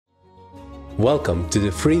Welcome to the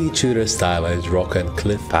 3D Tudor Stylized Rock and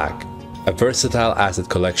Cliff Pack, a versatile asset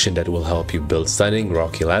collection that will help you build stunning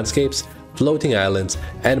rocky landscapes, floating islands,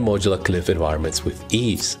 and modular cliff environments with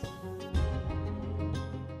ease.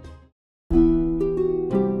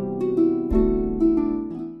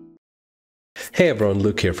 Hey everyone,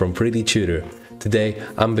 Luke here from 3D Tudor. Today,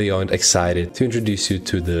 I'm beyond excited to introduce you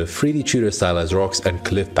to the 3D Tudor Stylized Rocks and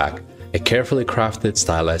Cliff Pack, a carefully crafted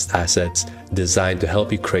stylized assets designed to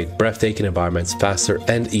help you create breathtaking environments faster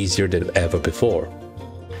and easier than ever before.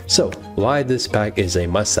 So, why this pack is a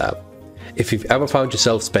must-have? If you've ever found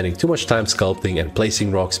yourself spending too much time sculpting and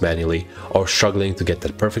placing rocks manually, or struggling to get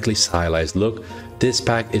that perfectly stylized look, this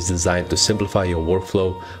pack is designed to simplify your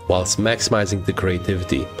workflow whilst maximizing the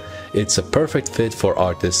creativity. It's a perfect fit for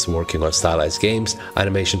artists working on stylized games,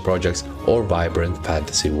 animation projects, or vibrant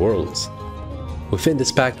fantasy worlds. Within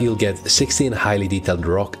this pack, you'll get 16 highly detailed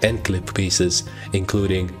rock and cliff pieces,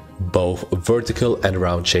 including both vertical and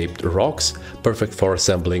round-shaped rocks, perfect for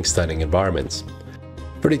assembling stunning environments.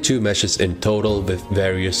 32 meshes in total with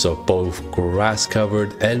various of both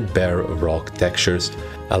grass-covered and bare rock textures,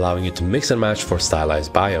 allowing you to mix and match for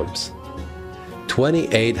stylized biomes.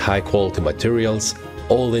 28 high-quality materials,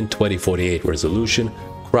 all in 2048 resolution,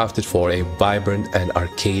 crafted for a vibrant and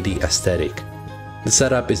arcadey aesthetic. The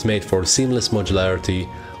setup is made for seamless modularity.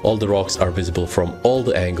 All the rocks are visible from all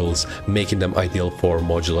the angles, making them ideal for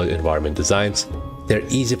modular environment designs. They're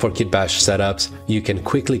easy for kit bash setups. You can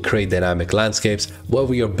quickly create dynamic landscapes,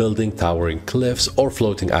 whether you're building towering cliffs or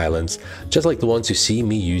floating islands, just like the ones you see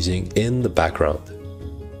me using in the background.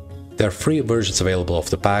 There are 3 versions available of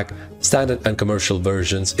the pack. Standard and commercial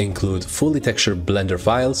versions include fully textured Blender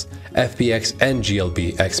files, FBX and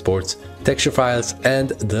GLB exports, texture files, and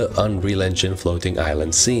the Unreal Engine floating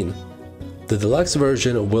island scene. The deluxe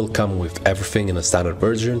version will come with everything in the standard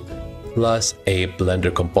version, plus a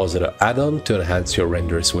Blender Compositor Addon to enhance your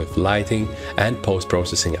renders with lighting and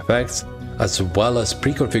post-processing effects, as well as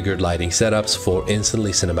pre-configured lighting setups for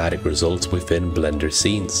instantly cinematic results within Blender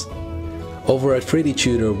scenes. Over at 3D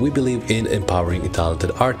Tudor, we believe in empowering talented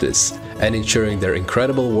artists and ensuring their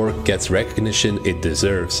incredible work gets recognition it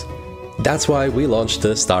deserves. That's why we launched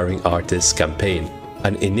the Starring Artists campaign,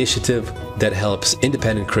 an initiative that helps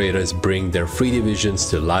independent creators bring their 3D visions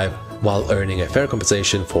to life while earning a fair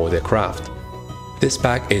compensation for their craft. This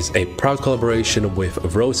pack is a proud collaboration with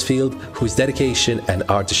Rosefield, whose dedication and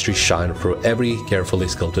artistry shine through every carefully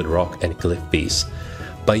sculpted rock and cliff piece.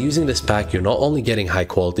 By using this pack, you're not only getting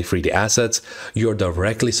high-quality 3D assets, you're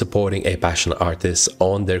directly supporting a passionate artist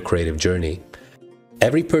on their creative journey.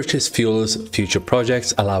 Every purchase fuels future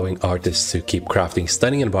projects, allowing artists to keep crafting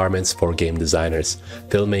stunning environments for game designers,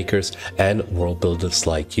 filmmakers, and world builders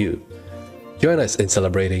like you. Join us in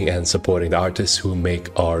celebrating and supporting the artists who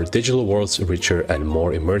make our digital worlds richer and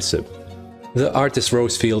more immersive. The artist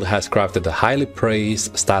Rosefield has crafted the highly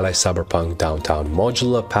praised stylized cyberpunk downtown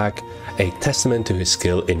modular pack, a testament to his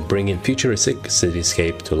skill in bringing futuristic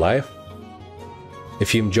cityscape to life.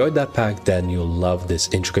 If you enjoyed that pack, then you'll love this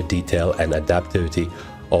intricate detail and adaptivity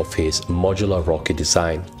of his modular rocky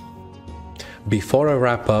design. Before I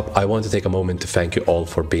wrap up, I want to take a moment to thank you all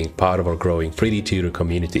for being part of our growing 3D Tudor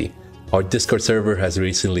community. Our Discord server has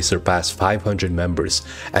recently surpassed 500 members,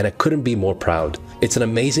 and I couldn't be more proud. It's an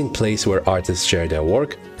amazing place where artists share their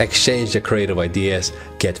work, exchange their creative ideas,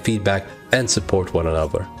 get feedback, and support one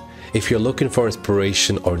another. If you're looking for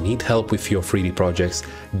inspiration or need help with your 3D projects,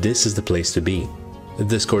 this is the place to be. The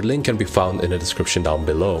Discord link can be found in the description down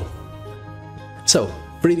below. So,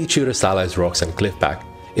 3D Tudor Stylized Rocks and Cliff Pack.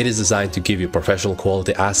 It is designed to give you professional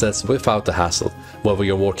quality assets without the hassle, whether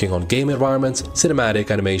you're working on game environments, cinematic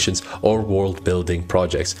animations, or world-building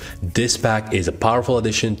projects. This pack is a powerful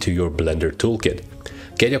addition to your Blender toolkit.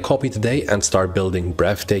 Get your copy today and start building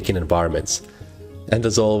breathtaking environments. And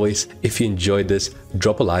as always, if you enjoyed this,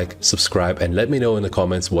 drop a like, subscribe, and let me know in the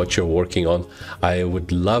comments what you're working on. I would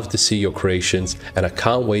love to see your creations, and I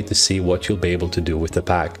can't wait to see what you'll be able to do with the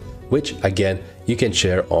pack, which again, you can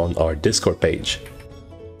share on our Discord page.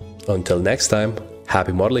 Until next time,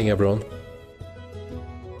 happy modeling everyone!